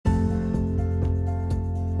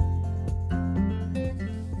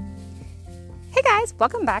guys,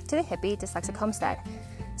 welcome back to the Hippie Dyslexic Homestead.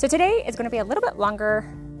 So today is going to be a little bit longer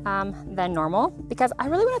than normal because I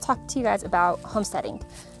really want to talk to you guys about homesteading.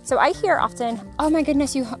 So I hear often, oh my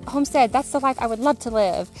goodness, you homestead, that's the life I would love to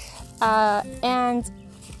live. And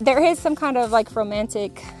there is some kind of like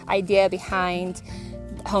romantic idea behind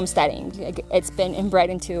homesteading. It's been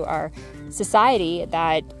inbred into our society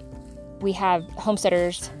that we have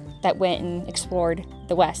homesteaders that went and explored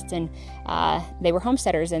the West, and they were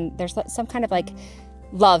homesteaders, and there's some kind of like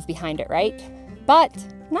love behind it, right? But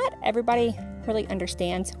not everybody really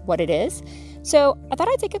understands what it is. So I thought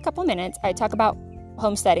I'd take a couple minutes. I'd talk about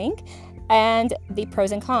homesteading and the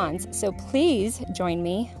pros and cons. So please join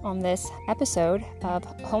me on this episode of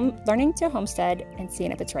learning to homestead and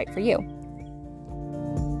seeing if it's right for you.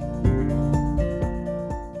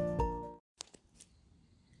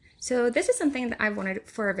 So this is something that I've wanted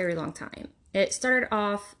for a very long time. It started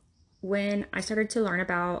off when I started to learn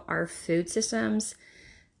about our food systems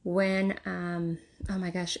when, oh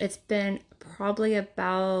my gosh, it's been probably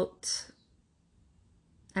about,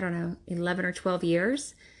 11 or 12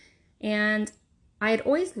 years. And I had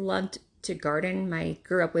always loved to garden. I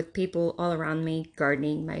grew up with people all around me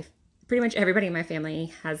gardening. Pretty much everybody in my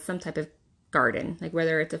family has some type of garden, like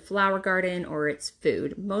whether it's a flower garden or it's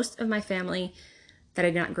food. Most of my family that I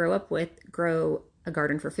did not grow up with grow a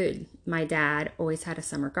garden for food. My dad always had a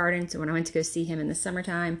summer garden, so when I went to go see him in the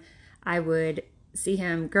summertime, I would see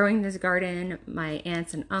him growing this garden, my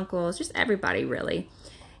aunts and uncles, just everybody really.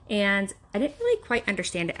 And I didn't really quite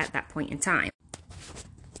understand it at that point in time.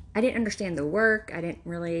 I didn't understand the work. I didn't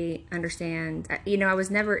really understand, I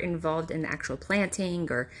was never involved in the actual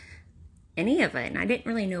planting or any of it. And I didn't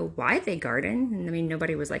really know why they garden. And I mean,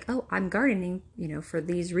 nobody was like, oh, I'm gardening, for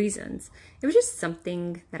these reasons. It was just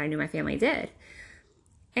something that I knew my family did.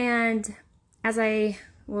 And as I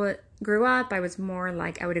grew up, I was more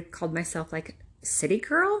like, I would have called myself like city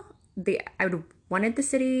girl. I would have wanted the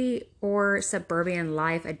city or suburban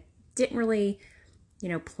life. I didn't really,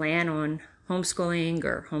 plan on homeschooling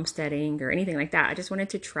or homesteading or anything like that. I just wanted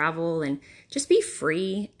to travel and just be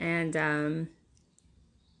free and,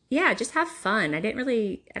 just have fun. I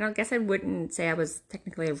guess I wouldn't say I was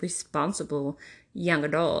technically a responsible young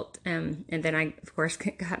adult. And then I, of course,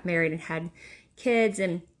 got married and had kids.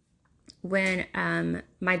 And when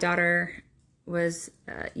my daughter was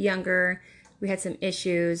younger, we had some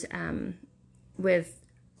issues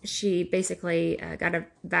she basically got a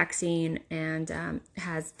vaccine and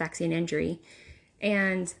has vaccine injury.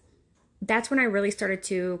 And that's when I really started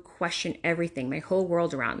to question everything, my whole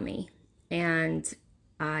world around me. And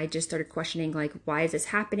I just started questioning, like, why is this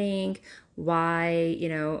happening? Why,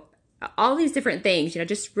 all these different things,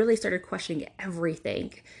 just really started questioning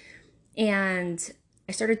everything. And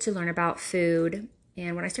I started to learn about food.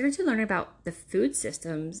 And when I started to learn about the food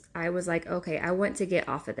systems, I was like, okay, I want to get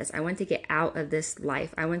off of this. I want to get out of this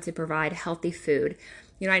life. I want to provide healthy food.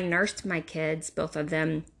 I nursed my kids, both of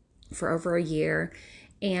them, for over a year.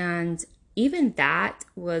 And even that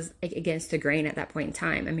was against the grain at that point in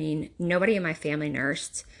time. I mean, nobody in my family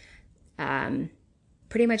nursed.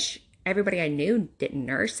 Pretty much everybody I knew didn't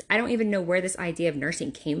nurse. I don't even know where this idea of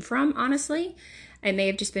nursing came from, honestly. It may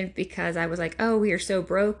have just been because I was like, oh, we are so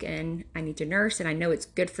broke and I need to nurse and I know it's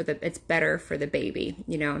better for the baby,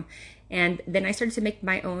 And then I started to make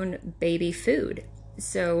my own baby food.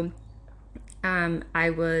 So I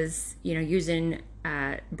was, using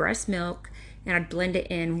breast milk, and I'd blend it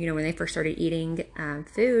in, when they first started eating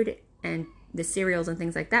food and the cereals and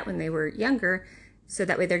things like that when they were younger, so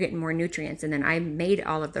that way they're getting more nutrients. And then I made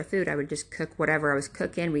all of their food. I would just cook whatever I was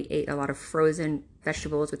cooking. We ate a lot of frozen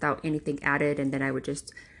vegetables without anything added, and then I would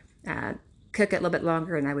just cook it a little bit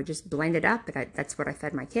longer, and I would just blend it up, and that's what I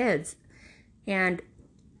fed my kids. And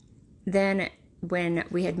then when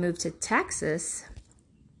we had moved to Texas,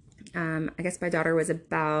 I guess my daughter was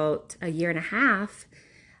about a year and a half,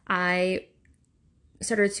 I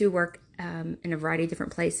started to work in a variety of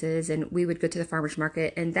different places, and we would go to the farmer's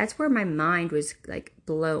market, and that's where my mind was like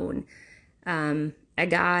blown. A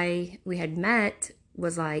guy we had met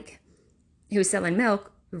was like, he was selling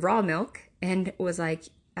milk, raw milk, and I was like,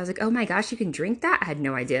 oh my gosh, you can drink that? I had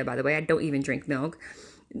no idea, by the way. I don't even drink milk.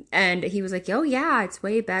 And he was like, oh yeah, it's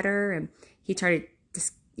way better. And he tried to,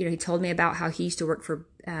 he told me about how he used to work for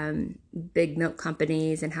big milk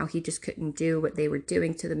companies and how he just couldn't do what they were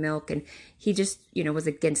doing to the milk. And he just, was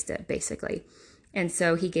against it basically. And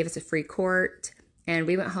so he gave us a free quart, and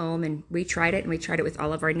we went home and we tried it, and we tried it with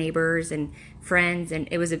all of our neighbors and friends. And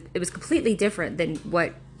it was completely different than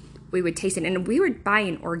what we would taste it. And we were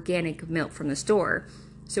buying organic milk from the store.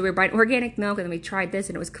 So we were buying organic milk, and then we tried this,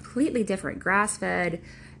 and it was completely different. Grass-fed,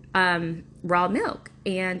 raw milk.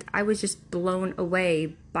 And I was just blown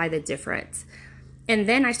away by the difference. And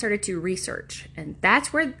then I started to research, and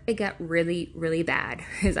that's where it got really, really bad,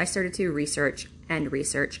 is I started to research and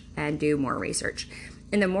do more research.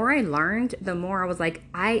 And the more I learned, the more I was like,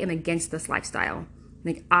 I am against this lifestyle.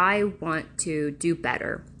 Like, I want to do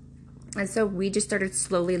better. And so we just started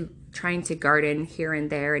slowly trying to garden here and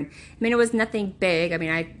there. And I mean, it was nothing big. I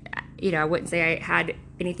mean, I wouldn't say I had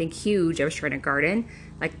anything huge I was trying to garden,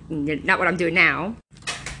 like not what I'm doing now.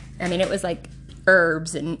 I mean, it was like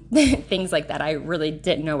herbs and things like that. I really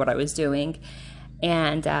didn't know what I was doing.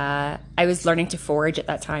 And I was learning to forage at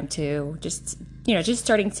that time too, just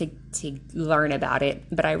starting to learn about it.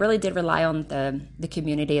 But I really did rely on the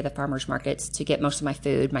community of the farmers markets to get most of my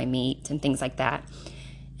food, my meat, and things like that.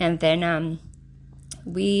 And then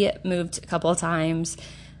we moved a couple of times,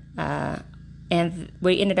 and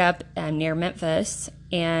we ended up near Memphis,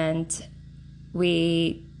 and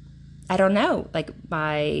I don't know, like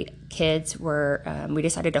my kids were, we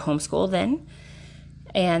decided to homeschool then.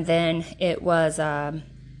 And then it was,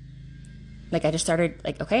 like I just started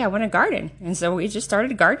like, okay, I want to garden. And so we just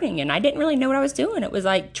started gardening, and I didn't really know what I was doing. It was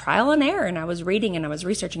like trial and error, and I was reading and I was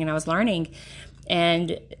researching and I was learning,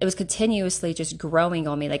 and it was continuously just growing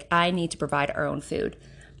on me. Like, I need to provide our own food.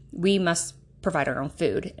 We must provide our own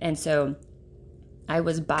food. And so I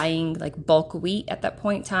was buying like bulk wheat at that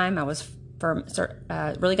point in time. I was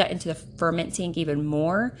really got into the fermenting even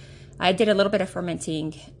more. I did a little bit of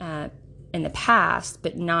fermenting in the past,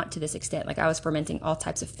 but not to this extent. Like, I was fermenting all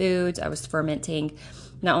types of foods. I was fermenting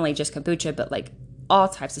not only just kombucha, but like all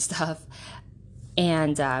types of stuff.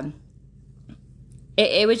 And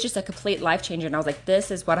it was just a complete life changer. And I was like, this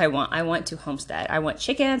is what I want. I want to homestead. I want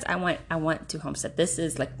chickens. I want to homestead. This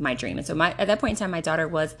is like my dream. And so at that point in time, my daughter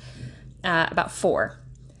was about 4.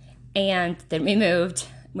 And then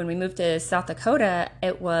when we moved to South Dakota,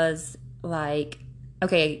 it was like,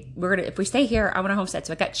 okay, if we stay here, I want to homestead.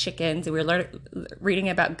 So I got chickens, and we were reading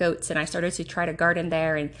about goats, and I started to try to garden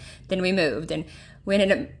there. And then we moved, and we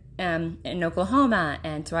ended up in Oklahoma.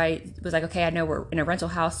 And so I was like, okay, I know we're in a rental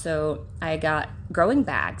house. So I got growing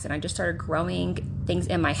bags, and I just started growing things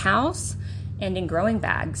in my house and in growing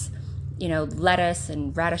bags, lettuce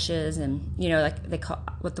and radishes, and, like they call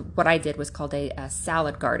what I did was called a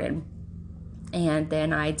salad garden. And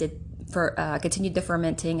then I continued the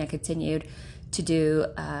fermenting. I continued to do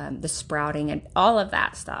the sprouting and all of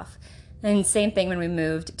that stuff. And same thing when we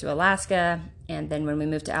moved to Alaska, and then when we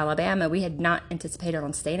moved to Alabama, we had not anticipated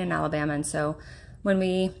on staying in Alabama. And so when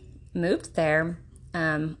we moved there,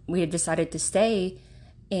 we had decided to stay.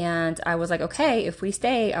 And I was like, okay, if we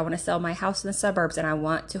stay, I want to sell my house in the suburbs, and I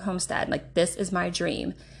want to homestead. Like, this is my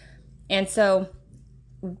dream. And so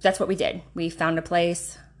that's what we did. We found a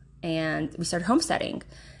place, and we started homesteading.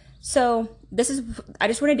 So I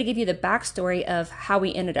just wanted to give you the backstory of how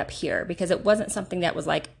we ended up here, because it wasn't something that was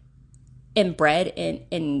like inbred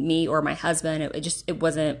in me or my husband. It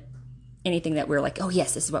wasn't anything that we were like, oh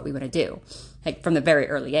yes, this is what we want to do, like from the very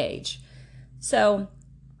early age. So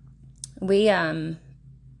we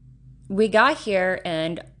got here,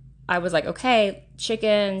 and I was like, okay,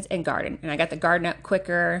 chickens and garden. And I got the garden up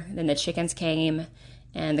quicker than the chickens came,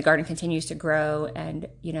 and the garden continues to grow. And,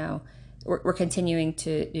 we're continuing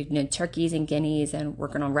to, turkeys and guineas, and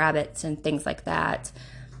working on rabbits and things like that.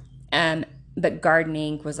 But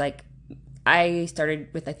gardening was like, I started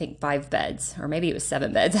with, I think, 5 beds, or maybe it was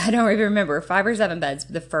 7 beds. I don't even remember, 5 or 7 beds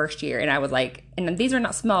for the first year. And I was like, and these are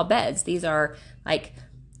not small beds. These are like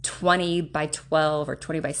 20 by 12 or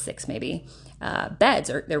 20 by 6 maybe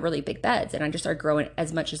beds, or they're really big beds. And I just started growing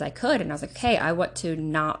as much as I could. And I was like, okay, I want to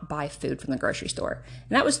not buy food from the grocery store.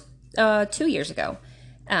 And that was 2 years ago,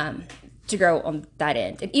 to grow on that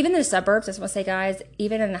end. And even in the suburbs, I just want to say, guys,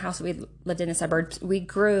 even in the house that we lived in the suburbs, we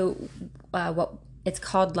grew what it's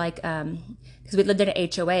called, like, because we lived in an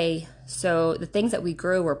HOA. So the things that we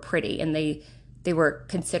grew were pretty, and they were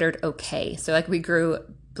considered okay. So like, we grew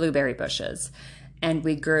blueberry bushes, and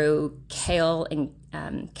we grew kale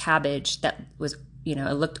and cabbage that was, it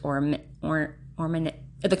looked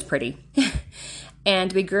it looked pretty.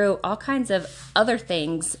 And we grew all kinds of other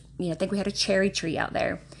things. I think we had a cherry tree out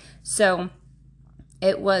there. So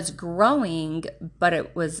it was growing, but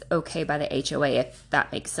it was okay by the HOA, if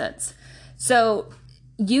that makes sense. So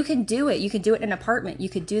you can do it. You can do it in an apartment. You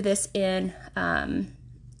could do this in,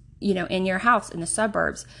 in your house, in the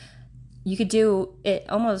suburbs. You could do it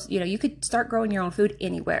almost, you could start growing your own food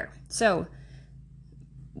anywhere. So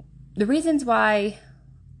the reasons why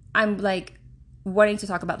I'm like wanting to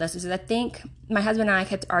talk about this is that I think my husband and I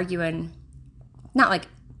kept arguing, not like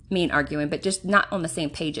me and arguing, but just not on the same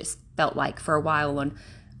page, it felt like, for a while on,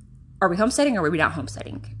 are we homesteading or are we not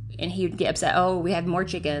homesteading? and he would get upset. Oh, we have more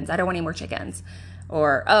chickens. I don't want any more chickens.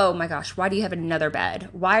 Or, oh my gosh, why do you have another bed?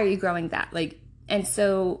 Why are you growing that? Like, and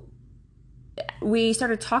so we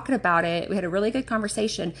started talking about it. We had a really good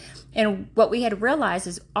conversation. And what we had realized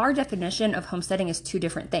is our definition of homesteading is two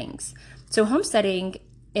different things. So homesteading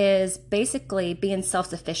is basically being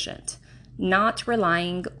self-sufficient, not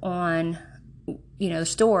relying on,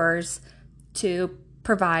 stores to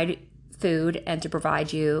provide food and to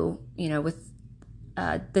provide you, with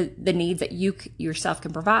the needs that you yourself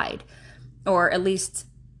can provide, or at least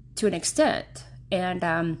to an extent.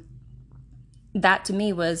 And that to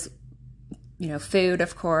me was, food,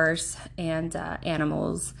 of course, and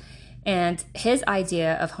animals. And his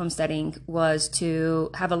idea of homesteading was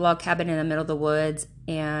to have a log cabin in the middle of the woods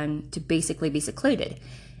and to basically be secluded.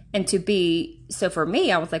 And so for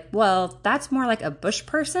me, I was like, well, that's more like a bush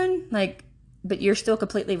person, but you're still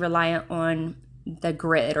completely reliant on the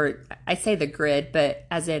grid, or I say the grid, but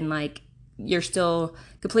as in like you're still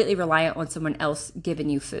completely reliant on someone else giving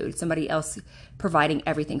you food, somebody else providing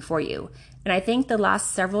everything for you. And I think the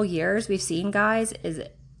last several years we've seen, guys, is,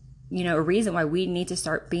 a reason why we need to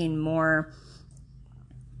start being more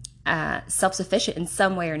self-sufficient in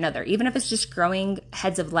some way or another, even if it's just growing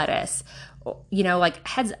heads of lettuce, like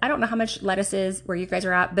heads. I don't know how much lettuce is where you guys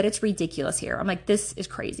are at, but it's ridiculous here. I'm like, this is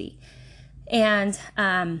crazy. And,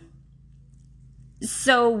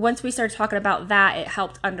 so once we started talking about that, it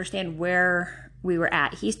helped understand where we were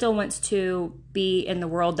at. He still wants to be in the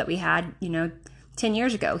world that we had, 10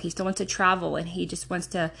 years ago. He still wants to travel, and he just wants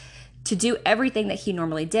to do everything that he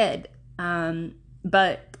normally did.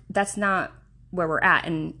 But that's not where we're at.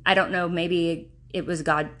 And I don't know, maybe it was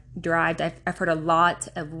God derived. I've heard a lot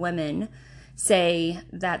of women say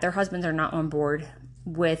that their husbands are not on board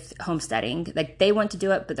with homesteading. Like they want to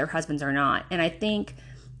do it, but their husbands are not. And I think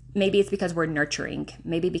maybe it's because we're nurturing.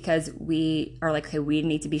 Maybe because we are like, okay, we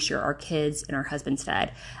need to be sure our kids and our husbands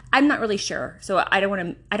fed. I'm not really sure. So I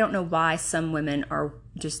don't know why some women are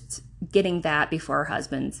just getting that before our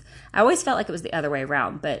husbands. I always felt like it was the other way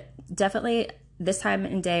around, but definitely this time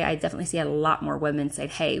in day, I definitely see a lot more women say,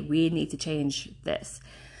 hey, we need to change this.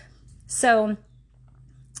 So,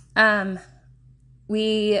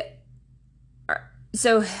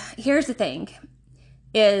 so here's the thing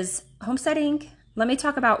is homesteading. Let me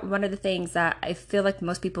talk about one of the things that I feel like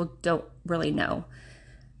most people don't really know,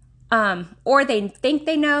 or they think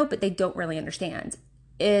they know, but they don't really understand,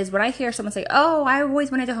 is when I hear someone say, oh, I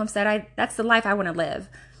always wanted to homestead. That's the life I want to live.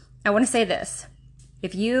 I want to say this.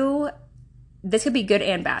 This could be good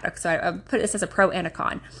and bad. So I put this as a pro and a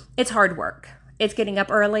con. It's hard work. It's getting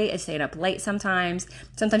up early. It's staying up late sometimes.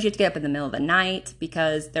 Sometimes you have to get up in the middle of the night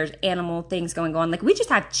because there's animal things going on. Like we just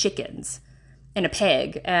have chickens and a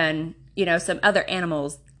pig and some other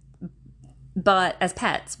animals, but as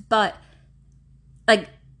pets, but in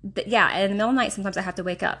the middle of the night, sometimes I have to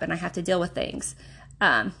wake up and I have to deal with things.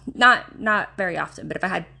 Not very often, but if I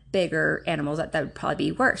had bigger animals, that would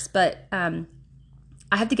probably be worse. But, I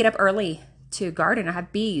have to get up early to garden. I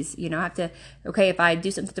have bees, I have to, if I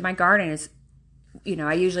do something to my garden,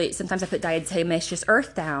 sometimes I put diatomaceous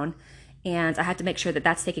earth down, and I have to make sure that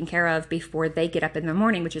that's taken care of before they get up in the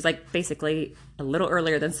morning, which is like basically a little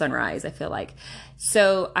earlier than sunrise, I feel like.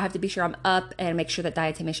 So I have to be sure I'm up and make sure that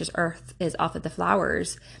diatomaceous earth is off of the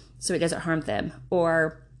flowers so it doesn't harm them.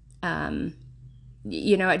 Or,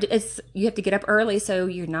 you have to get up early so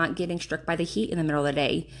you're not getting struck by the heat in the middle of the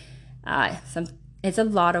day. It's a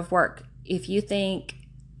lot of work. If you think,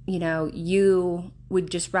 you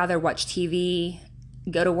would just rather watch TV,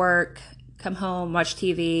 go to work, come home, watch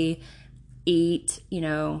TV, eat,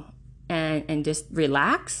 and just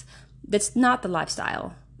relax, that's not the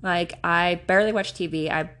lifestyle. Like I barely watch TV.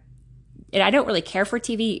 I don't really care for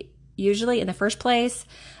TV usually in the first place.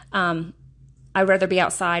 I'd rather be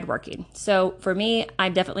outside working. So for me,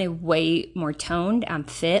 I'm definitely way more toned. I'm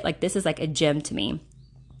fit. Like this is like a gym to me.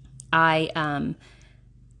 I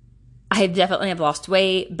definitely have lost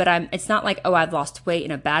weight, but it's not like, oh, I've lost weight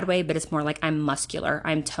in a bad way, but it's more like I'm muscular,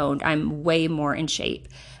 I'm toned, I'm way more in shape.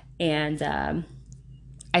 And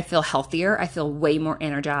I feel healthier. I feel way more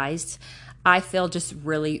energized. I feel just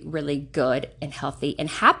really, really good and healthy and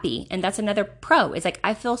happy. And that's another pro. It's like,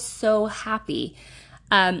 I feel so happy.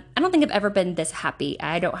 I don't think I've ever been this happy.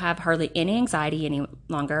 I don't have hardly any anxiety any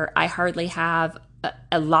longer. I hardly have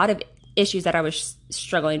a lot of issues that I was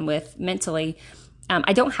struggling with mentally.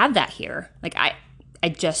 I don't have that here. Like I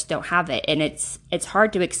just don't have it. And it's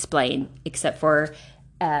hard to explain except for,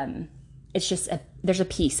 it's just there's a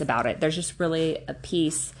peace about it. There's just really a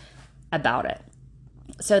peace about it.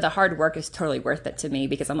 So the hard work is totally worth it to me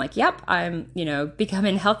because I'm like, yep, I'm,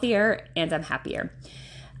 becoming healthier and I'm happier.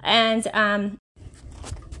 And,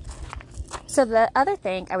 So the other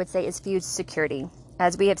thing I would say is food security.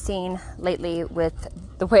 As we have seen lately with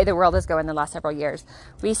the way the world is going the last several years,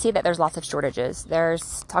 we see that there's lots of shortages.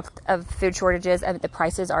 There's talk of food shortages and the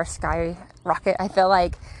prices are skyrocket. I feel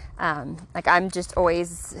like I'm just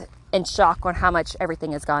always in shock on how much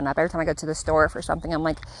everything has gone up. Every time I go to the store for something, I'm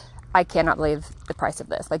like, I cannot believe the price of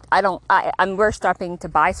this. Like, we're stopping to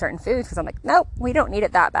buy certain foods because I'm like, nope, we don't need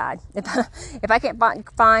it that bad. If I can't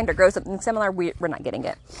find or grow something similar, we're not getting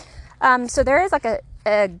it. So there is like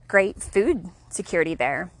a great food security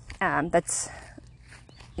there. That's,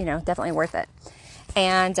 definitely worth it.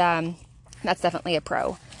 And, that's definitely a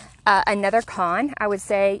pro. Another con I would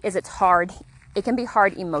say is it's hard. It can be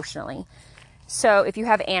hard emotionally. So if you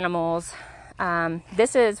have animals,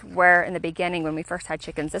 this is where in the beginning, when we first had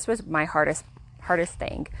chickens, this was my hardest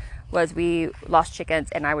thing was we lost chickens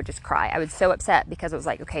and I would just cry. I was so upset because it was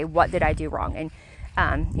like, okay, what did I do wrong? And,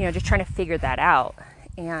 just trying to figure that out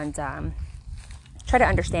and, try to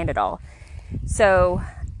understand it all. So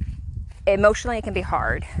emotionally it can be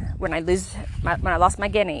hard when I lost my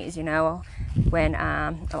guineas, when,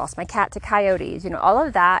 I lost my cat to coyotes, all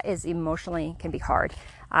of that is emotionally can be hard.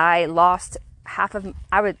 I lost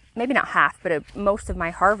maybe not half, but most of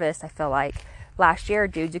my harvest, I feel like last year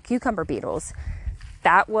due to cucumber beetles.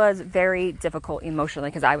 That was very difficult emotionally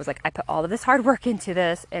because I was like, I put all of this hard work into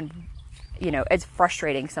this and, it's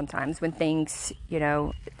frustrating sometimes when things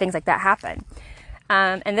like that happen.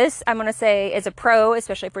 And this, I'm going to say, is a pro,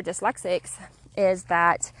 especially for dyslexics, is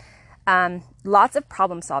that lots of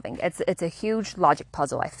problem solving. It's a huge logic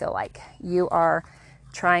puzzle, I feel like. You are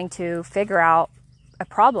trying to figure out a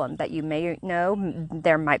problem that you may know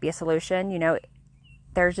there might be a solution.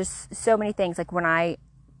 There's just so many things. Like when I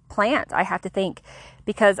plant, I have to think,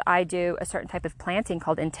 because I do a certain type of planting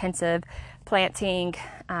called intensive planting.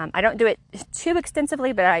 I don't do it too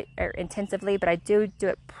extensively, but I do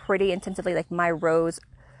it pretty intensively. Like my rows,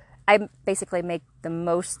 I basically make the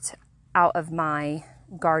most out of my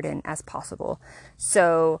garden as possible.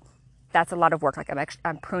 So that's a lot of work. Like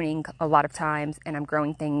I'm pruning a lot of times and I'm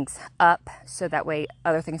growing things up so that way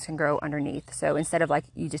other things can grow underneath. So instead of like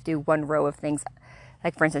you just do one row of things,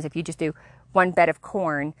 like for instance, if you just do one bed of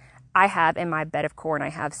corn, in my bed of corn, I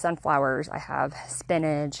have sunflowers, I have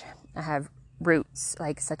spinach, I have roots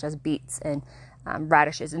such as beets and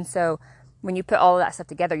radishes. And so when you put all of that stuff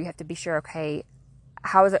together, you have to be sure, okay,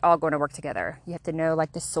 how is it all going to work together? You have to know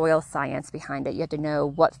like the soil science behind it. You have to know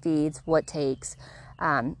what feeds, what takes,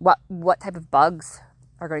 what type of bugs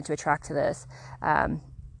are going to attract to this.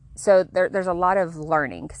 So there's a lot of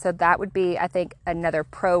learning. So that would be, I think, another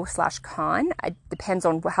pro/con. It depends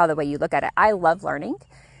on how the way you look at it. I love learning,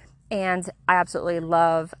 and I absolutely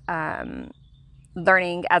love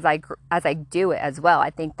learning as I do it as well. I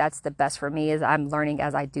think that's the best for me is I'm learning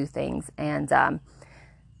as I do things. And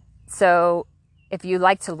so if you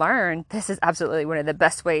like to learn, this is absolutely one of the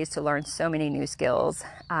best ways to learn so many new skills.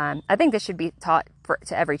 I think this should be taught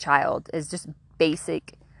to every child, is just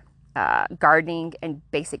basic gardening and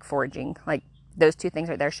basic foraging. Like those two things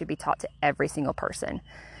right there should be taught to every single person.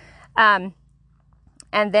 And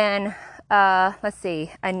then let's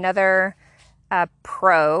see, another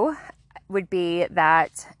pro would be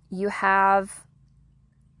that you have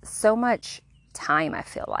so much time. I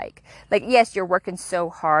feel like yes, you're working so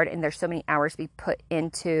hard and there's so many hours to be put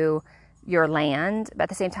into your land, but at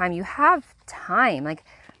the same time you have time. Like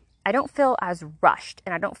I don't feel as rushed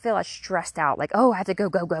and I don't feel as stressed out. Like, oh, I have to go.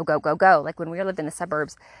 Like when we lived in the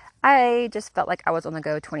suburbs, I just felt like I was on the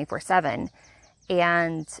go 24/7.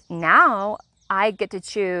 And now I get to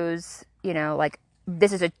choose, like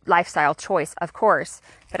this is a lifestyle choice, of course,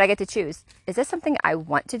 but I get to choose, is this something I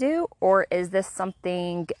want to do? Or is this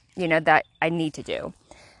something, that I need to do?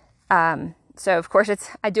 So of course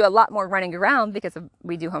I do a lot more running around because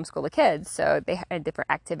we do homeschool the kids. So they have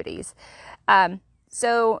different activities.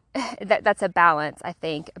 So that's a balance, I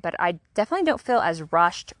think, but I definitely don't feel as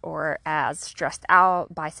rushed or as stressed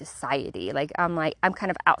out by society. I'm kind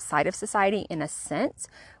of outside of society in a sense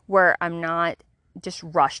where I'm not just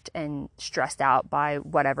rushed and stressed out by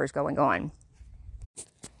whatever's going on.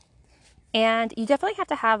 And you definitely have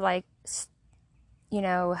to have I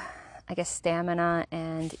guess stamina,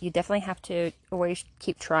 and you definitely have to always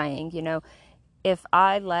keep trying. If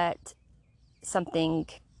I let something,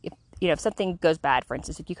 if something goes bad, for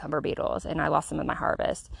instance, the cucumber beetles, and I lost some of my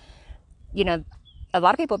harvest, a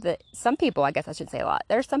lot of people some people, I guess I should say a lot.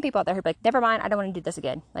 There's some people out there who are like, never mind, I don't want to do this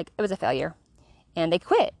again. Like it was a failure and they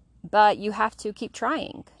quit. But you have to keep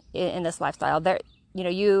trying in this lifestyle.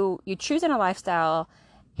 You choose in a lifestyle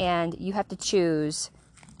and you have to choose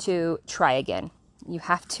to try again. You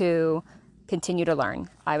have to continue to learn.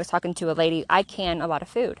 I was talking to a lady, I can a lot of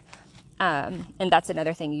food. And that's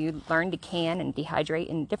another thing. You learn to can and dehydrate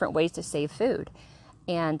and different ways to save food.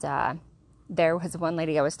 And there was one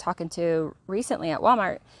lady I was talking to recently at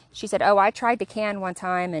Walmart. She said, "Oh, I tried to can one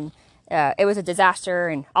time and it was a disaster,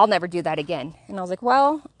 and I'll never do that again." And I was like,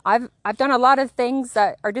 "Well, I've done a lot of things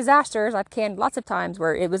that are disasters. I've canned lots of times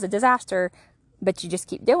where it was a disaster, but you just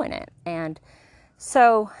keep doing it." And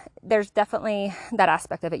so there's definitely that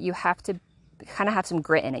aspect of it. You have to kind of have some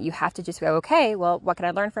grit in it. You have to just go, okay, well, what can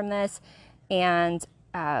I learn from this? And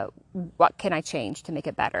what can I change to make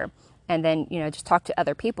it better? And then, just talk to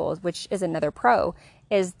other people, which is another pro,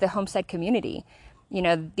 is the homestead community.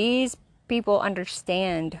 These people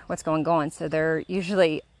understand what's going on. So they're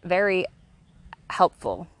usually very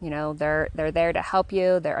helpful. They're there to help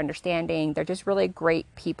you. They're understanding. They're just really great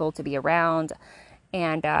people to be around.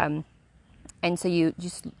 And so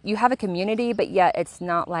you have a community, but yet it's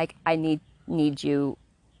not like I need you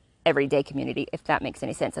everyday community, if that makes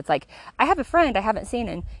any sense. It's like, I have a friend I haven't seen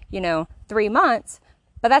in, 3 months,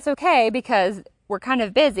 but that's okay because we're kind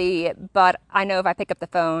of busy. But I know if I pick up the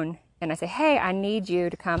phone and I say, "Hey, I need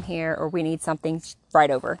you to come here," or "We need something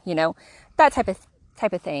right over," that type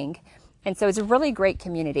of thing. And so it's a really great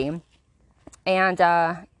community. And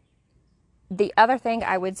the other thing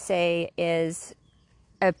I would say is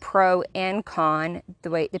a pro and con,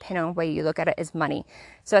 depending on the way you look at it, is money.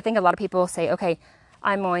 So I think a lot of people say, okay,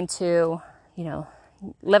 I'm going to,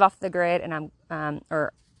 live off the grid and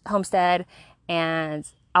or homestead, and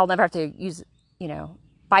I'll never have to use,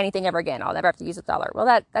 buy anything ever again. I'll never have to use $1. Well,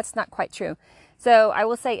 that's not quite true. So I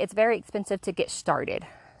will say it's very expensive to get started.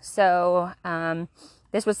 So,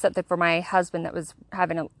 this was something for my husband that was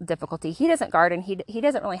having a difficulty. He doesn't garden. He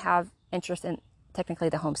doesn't really have interest in technically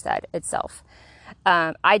the homestead itself.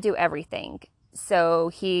 I do everything. So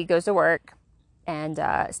he goes to work and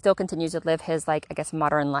still continues to live his,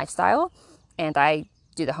 modern lifestyle. And I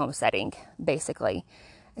do the homesteading, basically.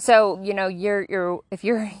 So, if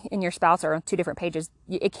you're and your spouse are on two different pages,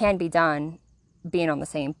 it can be done being on the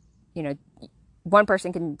same, one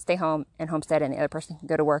person can stay home and homestead and the other person can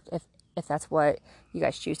go to work if that's what you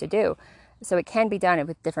guys choose to do. So it can be done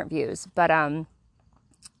with different views. But,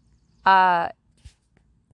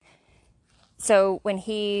 so when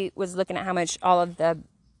he was looking at how much all of the,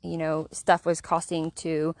 stuff was costing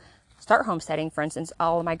to start homesteading, for instance,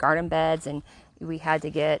 all of my garden beds, and we had to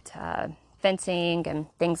get fencing and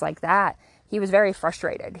things like that, he was very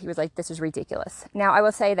frustrated. He was like, "This is ridiculous." Now, I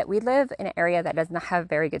will say that we live in an area that does not have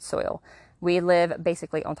very good soil. We live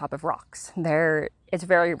basically on top of rocks. It's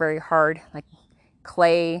very, very hard, like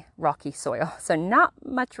clay, rocky soil. So not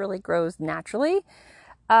much really grows naturally.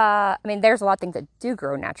 There's a lot of things that do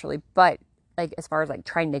grow naturally, but as far as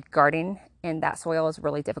trying to garden in that soil is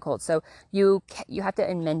really difficult. So you have to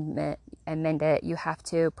amend it. You have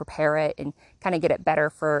to prepare it and kind of get it better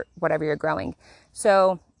for whatever you're growing.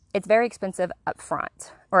 So it's very expensive up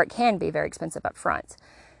front, or it can be very expensive up front.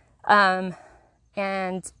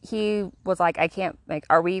 And he was like, "I can't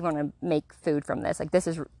are we going to make food from this? This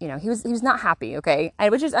is, he was not happy." Okay.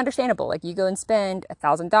 And which is understandable. You go and spend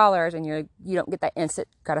 $1,000 and you don't get that instant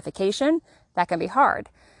gratification. That can be hard.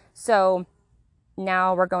 So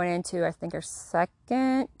now we're going into, I think, our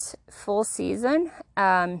second full season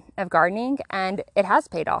of gardening, and it has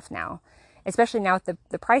paid off now, especially now with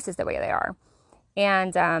the prices the way they are.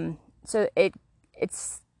 And so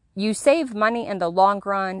it's you save money in the long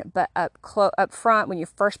run, but up front, when you're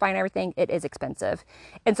first buying everything, it is expensive.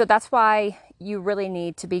 And so that's why you really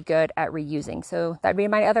need to be good at reusing. So that'd be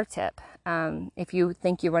my other tip. If you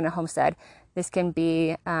think you run a homestead, this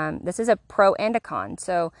is a pro and a con.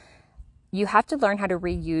 So you have to learn how to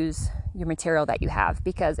reuse your material that you have,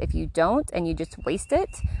 because if you don't and you just waste it,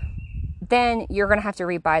 then you're going to have to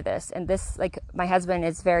rebuy this. And this, my husband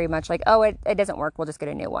is very much like, "Oh, it doesn't work, we'll just get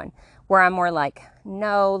a new one." Where I'm more like,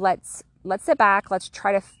 "No, let's sit back, let's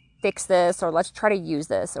try to fix this, or let's try to use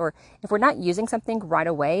this." Or if we're not using something right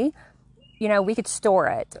away, we could store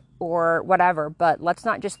it or whatever, but let's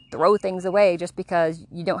not just throw things away just because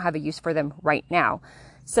you don't have a use for them right now.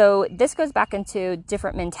 So this goes back into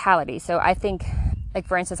different mentality. So I think,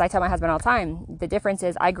 for instance, I tell my husband all the time, the difference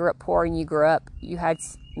is I grew up poor and you grew up, he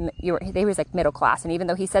was middle class. And even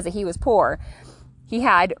though he says that he was poor, he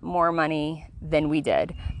had more money than we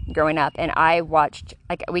did growing up. And I watched,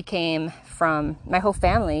 we came from, my whole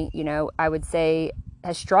family, I would say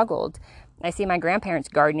has struggled. I see my grandparents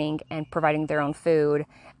gardening and providing their own food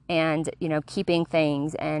and, keeping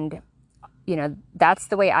things. And that's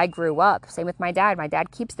the way I grew up. Same with my dad. My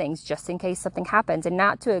dad keeps things just in case something happens, and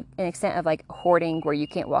not to an extent of hoarding where you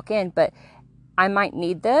can't walk in, but I might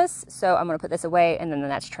need this, so I'm going to put this away, and then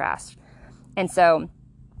that's trash. And so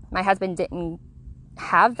my husband didn't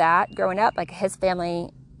have that growing up. Like his family,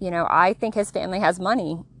 I think his family has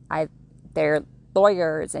money. They're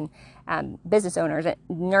lawyers and business owners and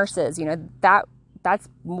nurses. That's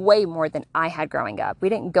way more than I had growing up. We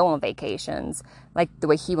didn't go on vacations like the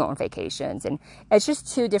way he went on vacations. And it's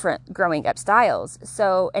just two different growing up styles.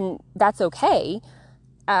 So, and that's okay.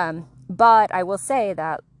 But I will say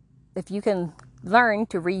that if you can learn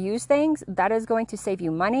to reuse things, that is going to save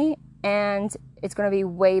you money, and it's going to be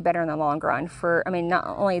way better in the long run not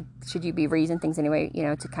only should you be reusing things anyway,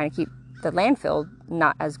 to kind of keep the landfill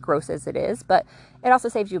not as gross as it is, but it also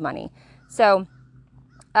saves you money. So,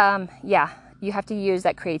 you have to use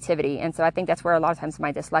that creativity. And so I think that's where a lot of times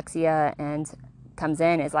my dyslexia and comes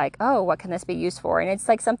in, is like, oh, what can this be used for? And it's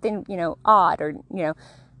like something, odd or,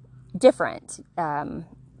 different,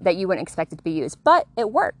 that you wouldn't expect it to be used, but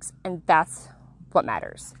it works. And that's what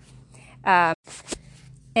matters.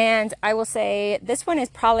 And I will say this one is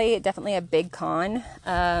probably definitely a big con,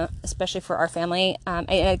 especially for our family.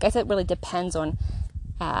 I guess it really depends on,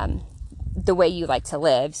 the way you like to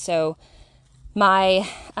live. So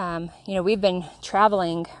we've been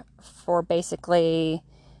traveling for basically,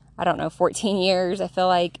 14 years. I feel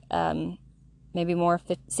like, maybe more,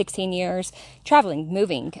 16 years, traveling,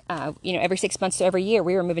 moving, every 6 months to every year,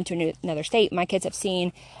 we were moving to another state. My kids have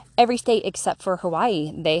seen every state except for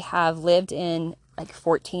Hawaii. They have lived in like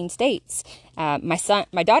 14 states.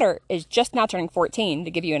 My daughter is just now turning 14,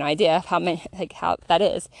 to give you an idea of how that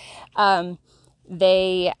is.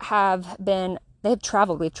 They have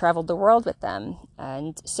traveled. We've traveled the world with them.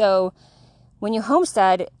 And so when you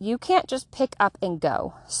homestead, you can't just pick up and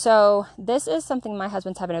go. So this is something my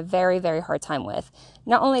husband's having a very, very hard time with.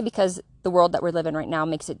 Not only because the world that we're living right now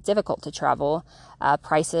makes it difficult to travel,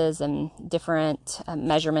 prices and different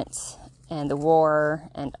measurements and the war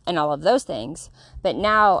and all of those things. But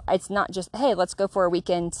now it's not just, hey, let's go for a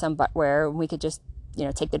weekend somewhere we could just,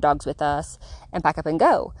 take the dogs with us and pack up and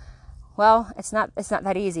go. Well, it's not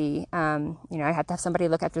that easy. I had to have somebody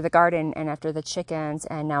look after the garden and after the chickens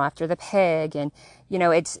and now after the pig. And,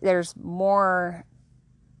 there's more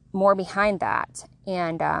behind that.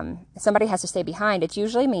 And somebody has to stay behind. It's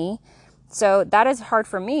usually me. So that is hard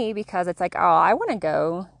for me because it's like, oh, I want to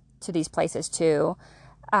go to these places too.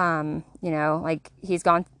 Like he's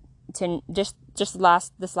gone to this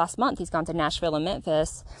last month, he's gone to Nashville and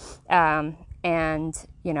Memphis. And,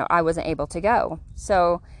 I wasn't able to go.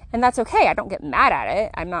 So, and that's okay. I don't get mad at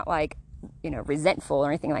it. I'm not like, resentful or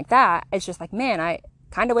anything like that. It's just like, man, I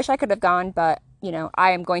kind of wish I could have gone, but,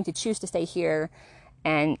 I am going to choose to stay here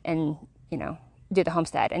and, do the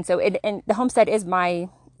homestead. And so and the homestead is my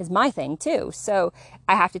thing too. So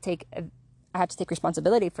I have to take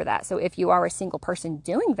responsibility for that. So if you are a single person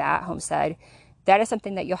doing that homestead, that is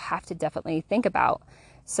something that you'll have to definitely think about.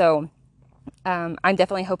 So I'm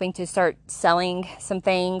definitely hoping to start selling some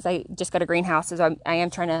things. I just got a greenhouse, so I am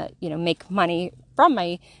trying to, make money from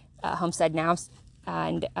my homestead now.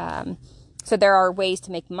 And so there are ways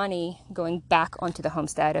to make money going back onto the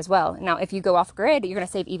homestead as well. Now, if you go off grid, you're going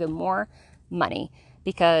to save even more money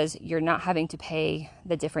because you're not having to pay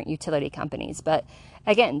the different utility companies. But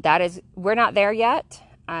again, we're not there yet.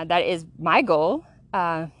 That is my goal.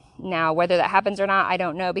 Now, whether that happens or not, I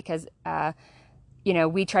don't know because,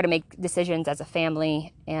 we try to make decisions as a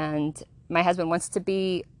family, and my husband wants to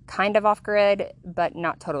be kind of off grid, but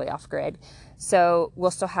not totally off grid. So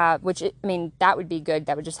we'll still have, that would be good.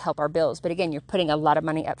 That would just help our bills. But again, you're putting a lot of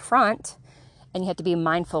money up front, and you have to be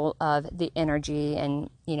mindful of the energy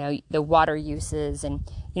and, the water uses. And,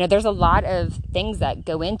 there's a lot of things that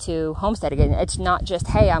go into homesteading. It's not just,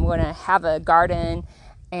 hey, I'm going to have a garden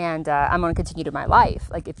and I'm going to continue to my life.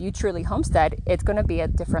 Like if you truly homestead, it's going to be a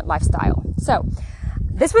different lifestyle. So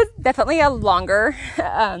this was definitely a longer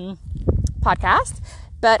podcast,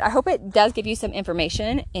 but I hope it does give you some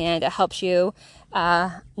information and it helps you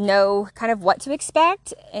know kind of what to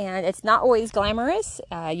expect. And it's not always glamorous.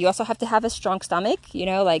 You also have to have a strong stomach,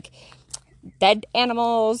 like dead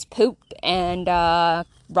animals, poop, and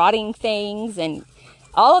rotting things and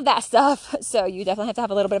all of that stuff. So you definitely have to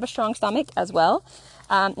have a little bit of a strong stomach as well.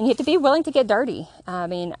 And you have to be willing to get dirty.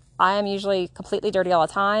 I am usually completely dirty all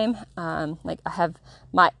the time. Like I have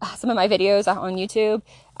some of my videos on YouTube,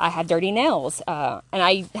 I have dirty nails. And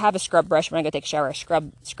I have a scrub brush when I go take a shower,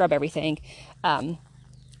 scrub everything.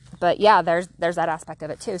 But yeah, there's that aspect of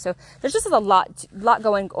it too. So there's just a lot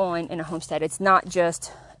going on in a homestead. It's not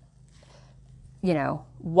just,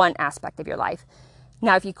 one aspect of your life.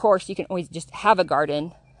 Now, of course, you can always just have a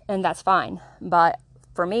garden and that's fine. But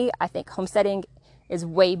for me, I think homesteading is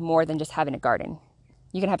way more than just having a garden.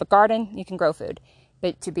 You can have a garden, you can grow food,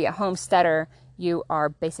 but to be a homesteader, you are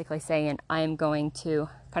basically saying, I am going to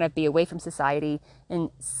kind of be away from society in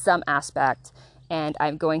some aspect, and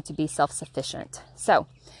I'm going to be self-sufficient. So,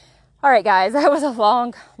 all right, guys, that was a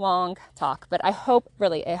long talk, but I hope it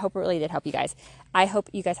really did help you guys. I hope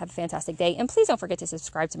you guys have a fantastic day, and please don't forget to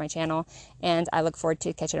subscribe to my channel, and I look forward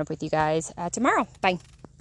to catching up with you guys tomorrow. Bye.